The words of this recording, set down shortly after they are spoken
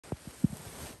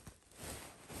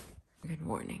Good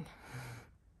morning.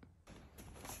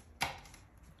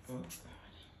 Oh,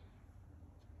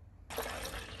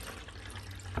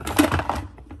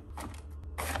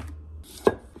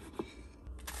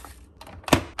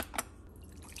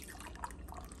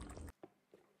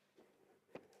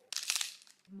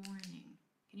 morning.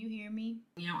 Can you hear me?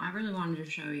 You know, I really wanted to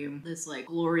show you this like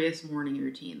glorious morning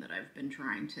routine that I've been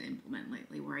trying to implement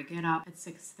lately, where I get up at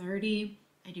 6:30,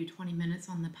 I do 20 minutes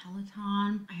on the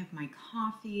Peloton, I have my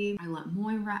coffee, I let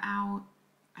Moira out,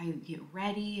 I get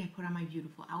ready, I put on my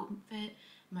beautiful outfit,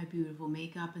 my beautiful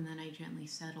makeup, and then I gently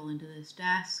settle into this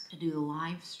desk to do the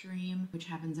live stream, which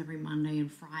happens every Monday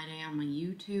and Friday on my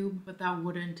YouTube, but that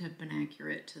wouldn't have been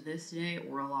accurate to this day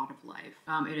or a lot of life.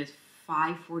 It is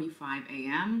 5:45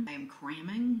 a.m. I am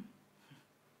cramming.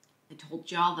 I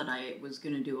told y'all that I was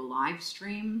gonna do a live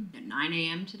stream at 9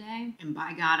 a.m. today, and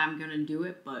by God, I'm gonna do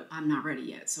it, but I'm not ready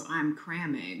yet, so I'm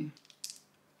cramming.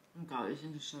 Oh God, this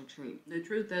thing is so cheap. The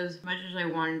truth is, as much as I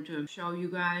wanted to show you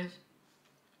guys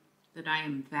that I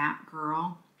am that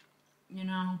girl, you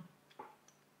know,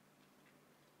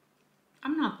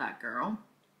 I'm not that girl.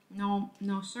 No,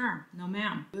 sir. No,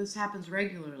 ma'am. This happens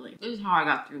regularly. This is how I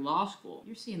got through law school.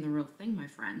 You're seeing the real thing, my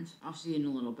friends. I'll see you in a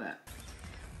little bit.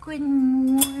 Good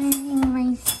morning,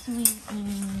 my sweet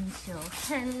angel.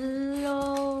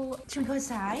 Hello. Should we go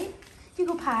outside? You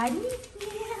go potty?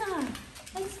 Yeah.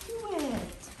 Let's do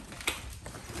it.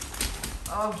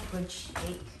 Oh, good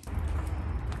shake.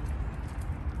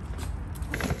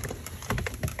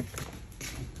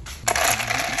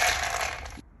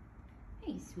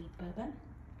 Hey, sweet Bubba.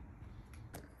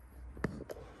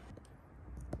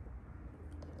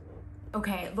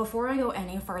 Okay, before I go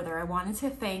any further, I wanted to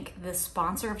thank the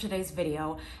sponsor of today's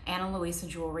video, Ana Luisa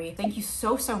Jewelry. Thank you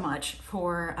so much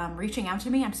for reaching out to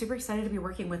me. I'm super excited to be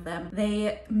working with them.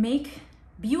 They make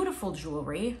beautiful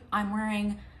jewelry. I'm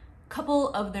wearing a couple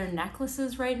of their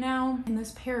necklaces right now and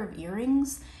this pair of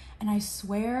earrings, and I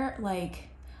swear, like,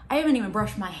 I haven't even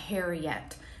brushed my hair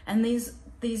yet. And these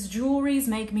jewelries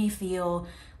make me feel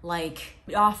like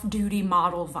off-duty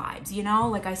model vibes, you know?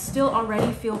 Like I still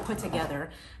already feel put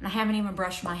together and I haven't even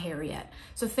brushed my hair yet.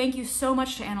 So thank you so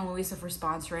much to Ana Luisa for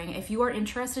sponsoring. If you are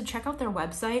interested, check out their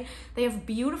website. They have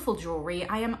beautiful jewelry.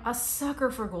 I am a sucker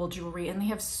for gold jewelry and they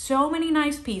have so many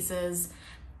nice pieces.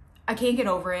 I can't get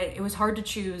over it. It was hard to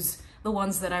choose the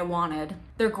ones that I wanted.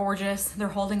 They're gorgeous. They're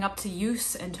holding up to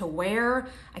use and to wear.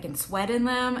 I can sweat in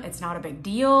them. It's not a big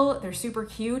deal. They're super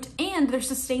cute and they're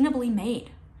sustainably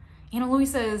made. Ana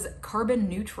Luisa is carbon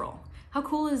neutral. How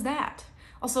cool is that?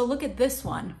 Also, look at this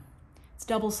one. It's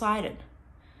double-sided.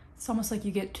 It's almost like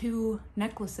you get two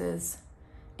necklaces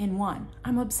in one.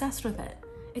 I'm obsessed with it.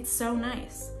 It's so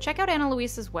nice. Check out Ana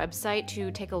Luisa's website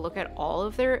to take a look at all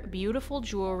of their beautiful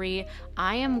jewelry.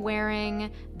 I am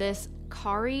wearing this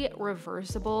Kari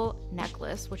reversible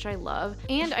necklace, which I love,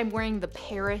 and I'm wearing the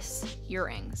Paris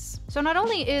earrings. So not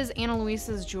only is Ana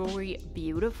Luisa's jewelry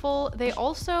beautiful, they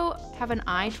also have an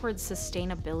eye towards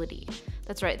sustainability.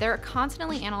 That's right, they're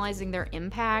constantly analyzing their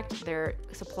impact, their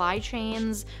supply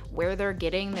chains, where they're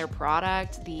getting their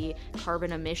product, the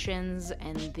carbon emissions,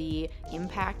 and the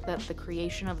impact that the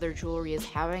creation of their jewelry is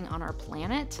having on our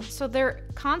planet. So they're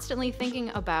constantly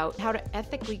thinking about how to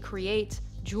ethically create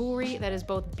jewelry that is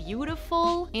both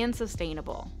beautiful and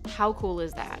sustainable. How cool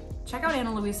is that? Check out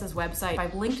Ana Luisa's website.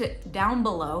 I've linked it down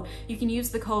below. You can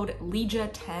use the code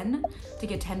Leeja10 to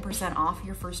get 10% off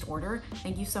your first order.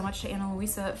 Thank you so much to Ana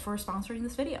Luisa for sponsoring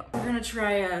this video. We're gonna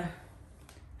try a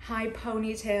high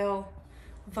ponytail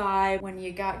vibe. When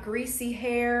you got greasy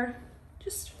hair,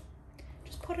 just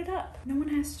put it up. No one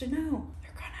has to know.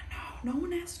 They're gonna know. No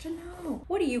one has to know.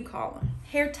 What do you call them?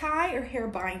 Hair tie or hair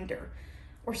binder?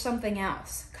 Or something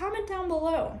else? Comment down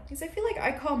below, because I feel like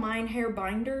I call mine hair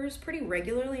binders pretty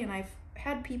regularly, and I've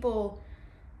had people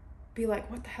be like,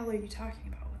 what the hell are you talking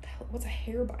about? What the hell? What's a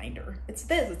hair binder? It's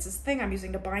this thing I'm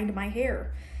using to bind my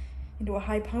hair into a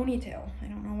high ponytail. I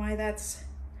don't know why that's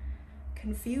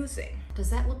confusing.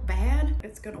 Does that look bad?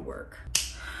 It's gonna work.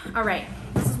 All right,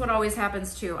 this is what always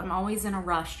happens too. I'm always in a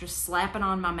rush, just slapping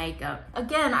on my makeup.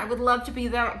 Again, I would love to be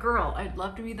that girl. I'd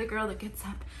love to be the girl that gets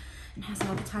up and has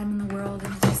all the time in the world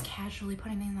and is just casually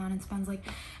putting things on and spends like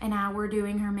an hour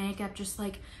doing her makeup, just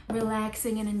like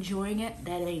relaxing and enjoying it.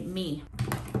 That ain't me.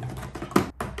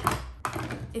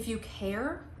 If you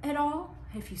care at all,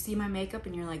 if you see my makeup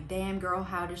and you're like, damn girl,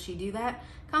 how does she do that?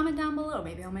 Comment down below.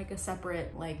 Maybe I'll make a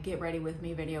separate like get ready with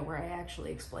me video where I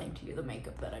actually explain to you the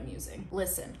makeup that I'm using.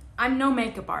 Listen, I'm no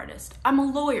makeup artist. I'm a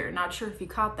lawyer, not sure if you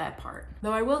caught that part.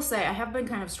 Though I will say I have been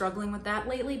kind of struggling with that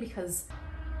lately because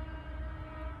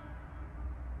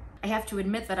I have to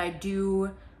admit that I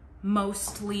do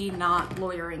mostly not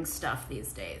lawyering stuff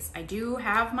these days. I do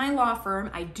have my law firm.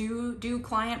 I do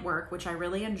client work, which I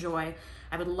really enjoy.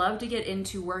 I would love to get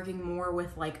into working more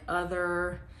with like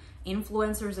other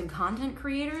influencers and content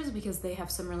creators because they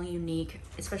have some really unique,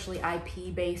 especially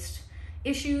IP-based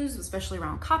issues, especially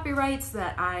around copyrights,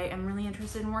 that I am really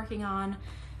interested in working on.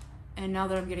 And now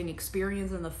that I'm getting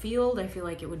experience in the field, I feel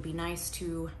like it would be nice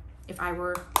to, if I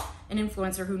were an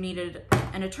influencer who needed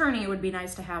an attorney, it would be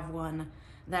nice to have one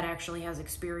that actually has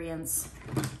experience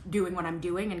doing what I'm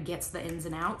doing and gets the ins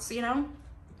and outs, you know,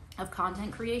 of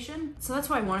content creation. So that's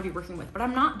who I want to be working with, but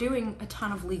I'm not doing a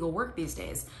ton of legal work these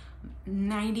days.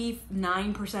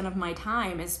 99% of my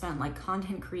time is spent like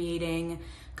content creating,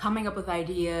 coming up with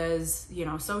ideas, you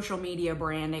know, social media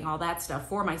branding, all that stuff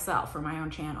for myself, for my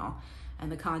own channel,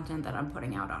 and the content that I'm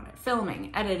putting out on it. Filming,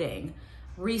 editing,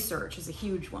 research is a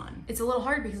huge one. It's a little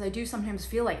hard because I do sometimes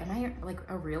feel like, am I like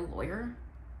a real lawyer?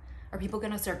 Are people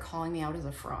gonna start calling me out as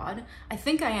a fraud? I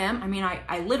think I am. I mean,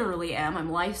 I literally am.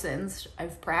 I'm licensed,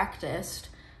 I've practiced,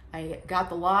 I got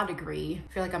the law degree.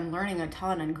 I feel like I'm learning a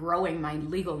ton and growing my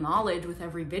legal knowledge with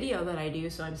every video that I do,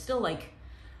 so I'm still like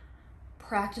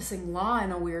practicing law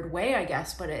in a weird way, I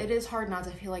guess, but it is hard not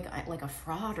to feel like a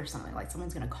fraud or something, like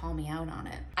someone's gonna call me out on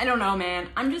it. I don't know, man.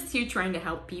 I'm just here trying to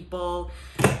help people,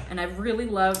 and I've really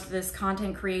loved this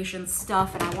content creation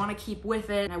stuff, and I wanna keep with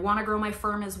it, and I wanna grow my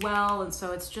firm as well, and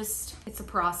so it's a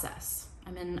process.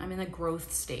 I'm in a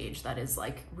growth stage that is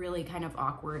like really kind of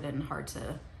awkward and hard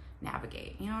to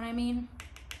navigate, you know what I mean?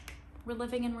 We're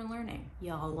living and we're learning.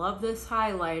 Y'all love this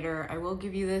highlighter. I will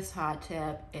give you this hot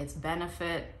tip. It's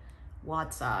Benefit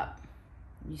What's Up.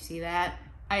 You see that?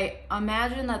 I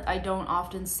imagine that I don't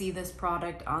often see this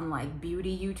product on like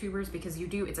beauty YouTubers because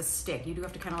it's a stick. You do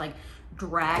have to kind of like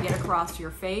drag it across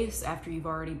your face after you've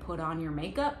already put on your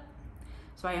makeup.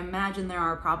 So I imagine there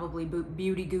are probably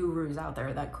beauty gurus out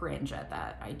there that cringe at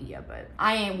that idea, but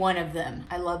I ain't one of them.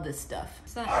 I love this stuff.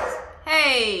 So,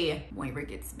 hey! Moira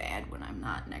gets mad when I'm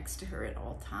not next to her at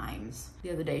all times.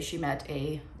 The other day she met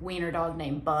a wiener dog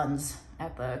named Buns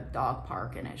at the dog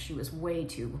park, and she was way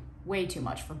too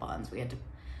much for Buns. We had to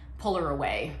pull her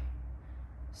away.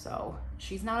 So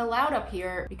she's not allowed up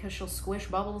here because she'll squish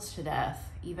Bubbles to death,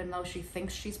 even though she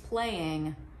thinks she's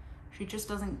playing. She just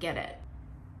doesn't get it.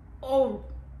 Oh,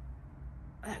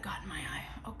 that got in my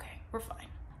eye. Okay, we're fine.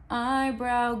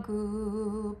 Eyebrow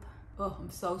goop. Oh, I'm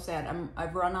so sad.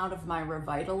 I've run out of my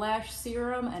Revitalash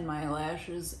serum and my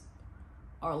lashes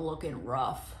are looking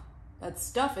rough. That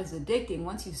stuff is addicting.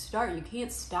 Once you start, you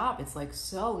can't stop. It's like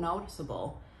so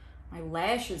noticeable. My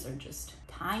lashes are just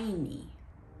tiny.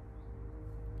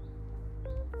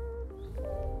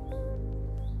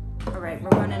 All right, we're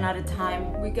running out of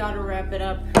time. We gotta wrap it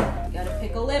up. Gotta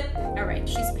pick a lip. All right,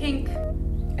 she's pink.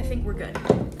 I think we're good.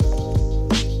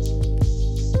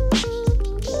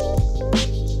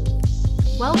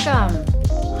 Welcome.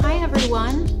 Hi,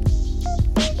 everyone.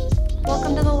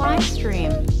 Welcome to the live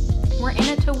stream. We're in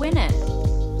it to win it.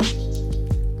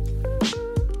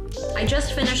 I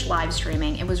just finished live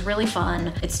streaming. It was really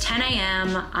fun. It's 10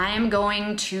 a.m. I am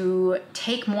going to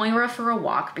take Moira for a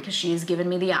walk because she has given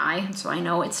me the eye, so I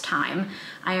know it's time.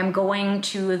 I am going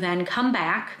to then come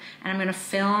back and I'm gonna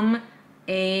film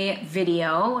a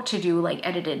video to do like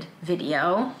edited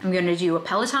video. I'm gonna do a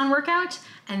Peloton workout,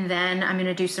 and then I'm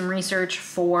gonna do some research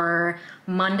for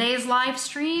Monday's live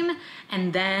stream.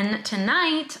 And then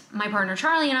tonight, my partner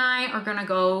Charlie and I are gonna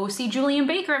go see Julian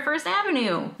Baker at First Avenue.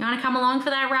 You wanna come along for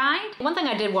that ride? One thing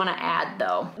I did wanna add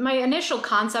though, my initial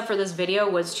concept for this video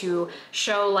was to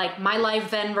show like my life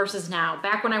then versus now,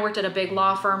 back when I worked at a big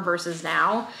law firm versus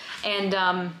now. And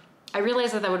I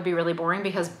realized that would be really boring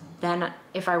because then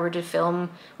if I were to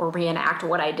film or reenact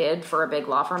what I did for a big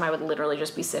law firm, I would literally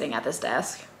just be sitting at this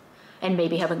desk and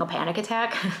maybe having a panic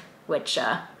attack, which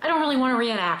I don't really want to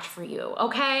reenact for you,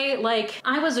 okay? Like,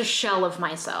 I was a shell of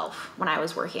myself when I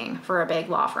was working for a big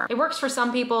law firm. It works for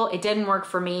some people, it didn't work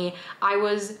for me. I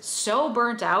was so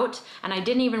burnt out, and I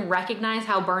didn't even recognize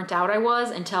how burnt out I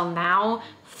was until now,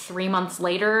 3 months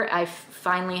later. I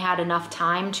finally had enough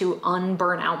time to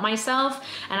unburn out myself,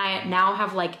 and I now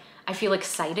have like, I feel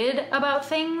excited about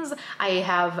things. I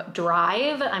have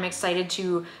drive. I'm excited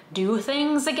to do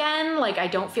things again. Like, I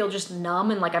don't feel just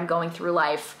numb and like I'm going through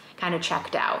life kind of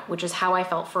checked out, which is how I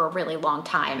felt for a really long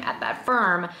time at that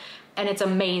firm. And it's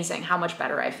amazing how much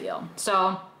better I feel.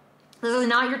 So this is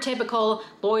not your typical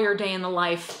lawyer day in the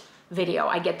life video.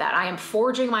 I get that. I am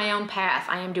forging my own path.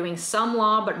 I am doing some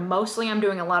law, but mostly I'm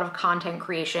doing a lot of content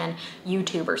creation,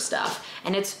 YouTuber stuff.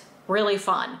 And it's really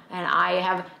fun, and I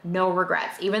have no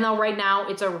regrets, even though right now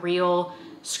it's a real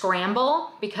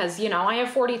scramble because, you know, I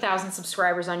have 40,000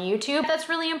 subscribers on YouTube. That's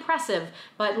really impressive,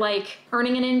 but like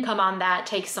earning an income on that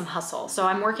takes some hustle. So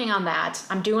I'm working on that.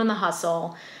 I'm doing the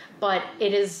hustle, but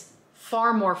it is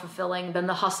far more fulfilling than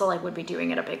the hustle I would be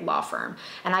doing at a big law firm.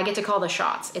 And I get to call the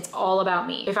shots. It's all about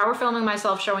me. If I were filming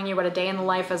myself showing you what a day in the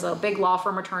life as a big law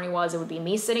firm attorney was, it would be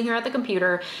me sitting here at the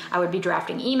computer. I would be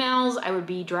drafting emails, I would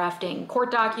be drafting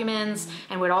court documents,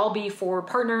 and would all be for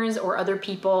partners or other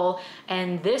people.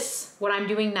 And this, what I'm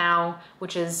doing now,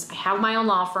 which is I have my own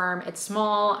law firm. It's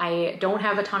small. I don't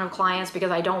have a ton of clients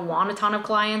because I don't want a ton of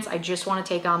clients. I just want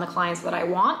to take on the clients that I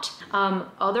want.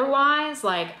 Otherwise,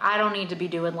 like, I don't need to be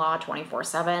doing law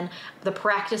 24/7. The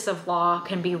practice of law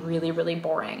can be really, really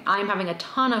boring. I'm having a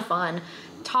ton of fun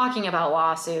talking about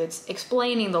lawsuits,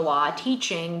 explaining the law,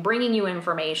 teaching, bringing you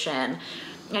information,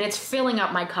 and it's filling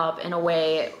up my cup in a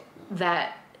way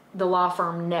that the law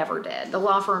firm never did. The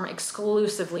law firm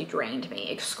exclusively drained me,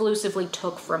 exclusively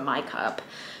took from my cup.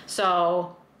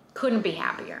 So couldn't be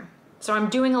happier. So I'm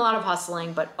doing a lot of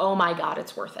hustling, but oh my God,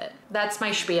 it's worth it. That's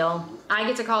my spiel. I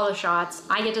get to call the shots.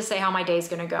 I get to say how my day's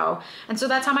gonna go. And so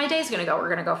that's how my day's gonna go. We're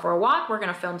gonna go for a walk. We're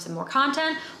gonna film some more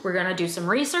content. We're gonna do some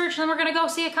research, and then we're gonna go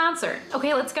see a concert.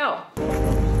 Okay, let's go.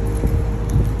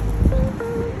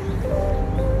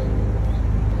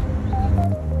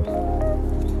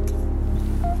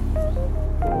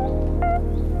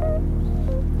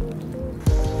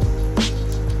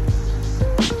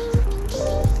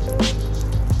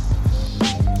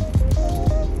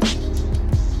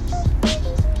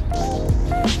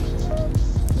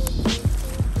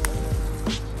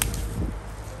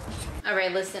 All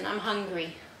right, listen, I'm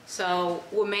hungry. So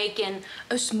we're making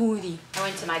a smoothie. I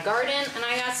went to my garden and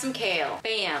I got some kale.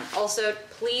 Bam. Also,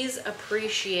 please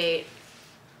appreciate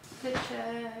the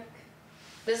check.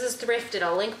 This is thrifted.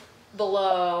 I'll link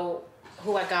below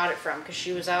who I got it from because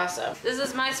she was awesome. This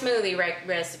is my smoothie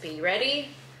recipe. Ready?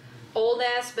 Old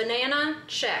ass banana,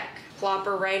 check. Plop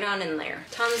her right on in there.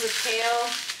 Tons of kale.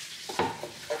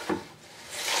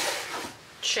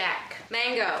 Check.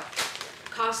 Mango.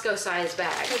 Costco size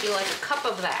bag. Would you like a cup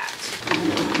of that?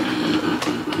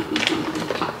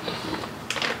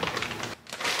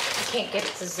 I can't get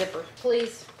the zipper,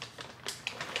 please.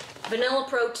 Vanilla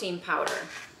protein powder.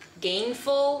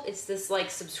 Gainful, it's this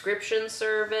like subscription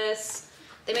service.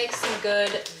 They make some good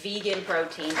vegan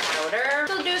protein powder.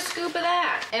 So do a scoop of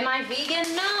that. Am I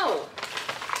vegan? No.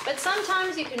 But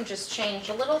sometimes you can just change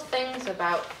little things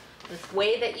about the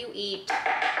way that you eat,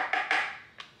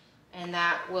 and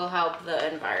that will help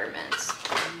the environment.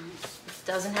 It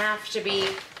doesn't have to be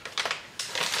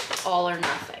all or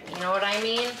nothing, you know what I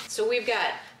mean? So we've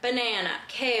got banana,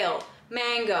 kale,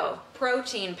 mango,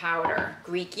 protein powder,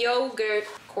 Greek yogurt,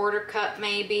 quarter cup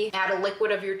maybe. Add a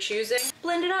liquid of your choosing.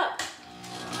 Blend it up.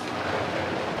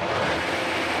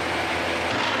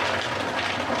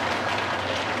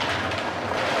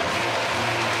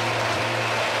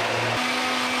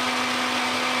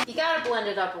 You gotta blend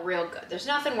it up real good. There's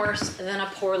nothing worse than a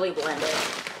poorly blended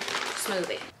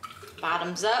smoothie.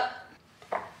 Bottoms up.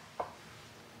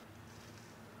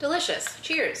 Delicious.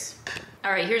 Cheers.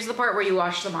 All right, here's the part where you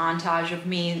watch the montage of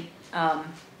me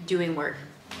doing work.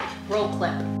 Roll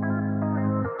clip.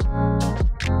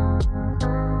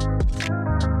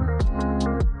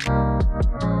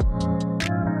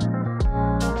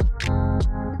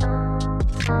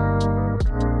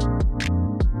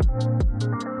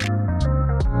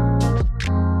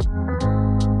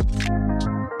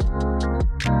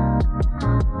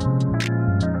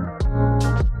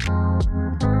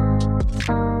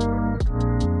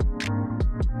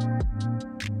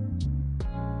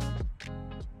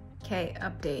 Okay,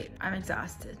 update. I'm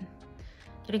exhausted.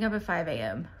 Getting up at 5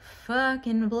 a.m.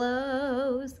 fucking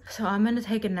blows. So I'm gonna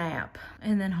take a nap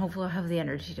and then hopefully I'll have the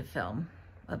energy to film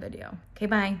a video. Okay,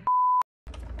 bye.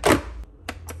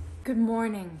 Good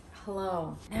morning.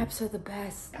 Hello. Naps are the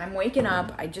best. I'm waking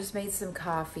up. I just made some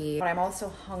coffee, but I'm also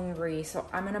hungry, so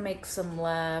I'm gonna make some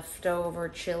leftover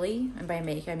chili. And by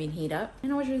make, I mean heat up. I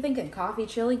know what you're thinking. Coffee,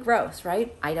 chili? Gross,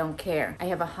 right? I don't care. I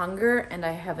have a hunger and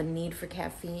I have a need for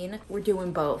caffeine. We're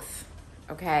doing both,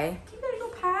 okay? You gotta go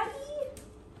potty?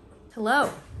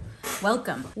 Hello.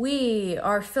 Welcome. We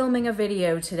are filming a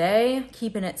video today,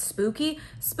 keeping it spooky.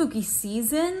 Spooky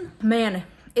season. Man,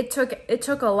 it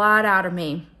took a lot out of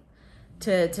me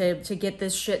to get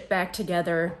this shit back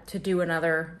together to do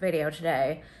another video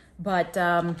today. But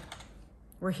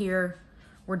we're here,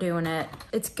 we're doing it.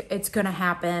 It's gonna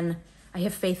happen. I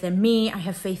have faith in me, I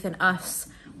have faith in us.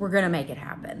 We're gonna make it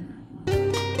happen.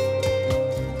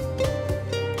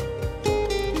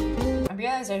 I'm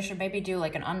realized I should maybe do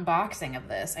like an unboxing of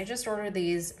this. I just ordered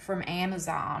these from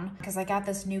Amazon because I got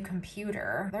this new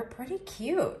computer. They're pretty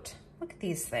cute. Look at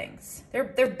these things. They're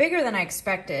bigger than I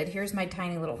expected. Here's my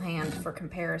tiny little hand for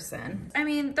comparison. I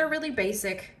mean, they're really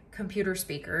basic computer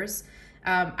speakers.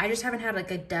 I just haven't had like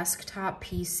a desktop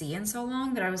PC in so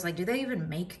long that I was like, do they even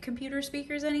make computer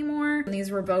speakers anymore? And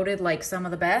these were voted like some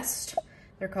of the best.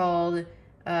 They're called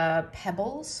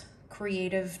Pebbles,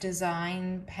 Creative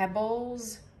Design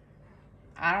Pebbles.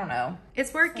 I don't know.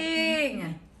 It's working.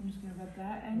 I'm just gonna rub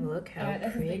that in. Look how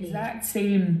this pretty. is the exact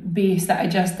same base that I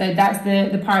just did. That's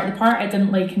the part I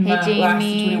didn't like in my last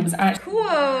tutorial was actually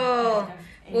cool.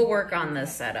 We'll work on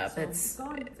this setup. It's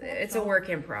a work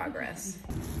in progress.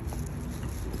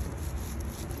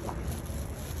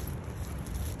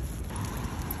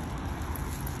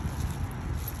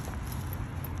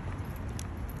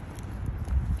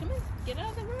 Come on, get out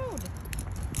of the road.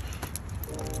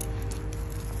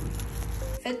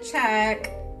 Fit check.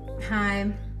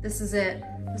 Hi, this is it.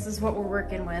 This is what we're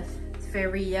working with. It's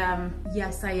very,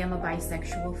 yes, I am a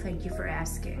bisexual. Thank you for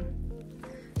asking.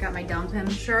 Got my Dump Him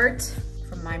shirt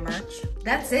from my merch.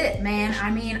 That's it, man. I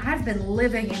mean, I've been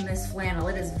living in this flannel.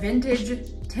 It is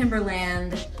vintage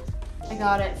Timberland. I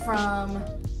got it from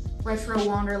Retro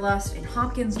Wanderlust in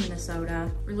Hopkins,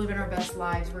 Minnesota. We're living our best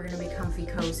lives. We're gonna be comfy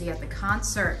cozy at the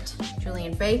concert.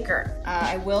 Julian Baker.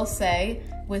 I will say,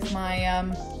 with my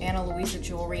Ana Luisa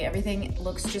jewelry, everything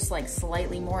looks just like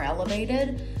slightly more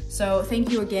elevated. So thank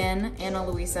you again, Ana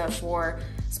Luisa, for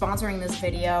sponsoring this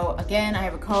video. Again, I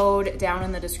have a code down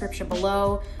in the description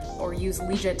below, or use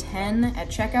Leeja10 at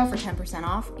checkout for 10%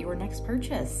 off your next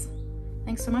purchase.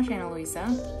 Thanks so much, Ana Luisa.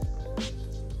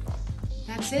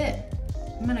 That's it.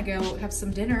 I'm gonna go have some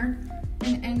dinner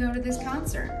and go to this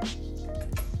concert.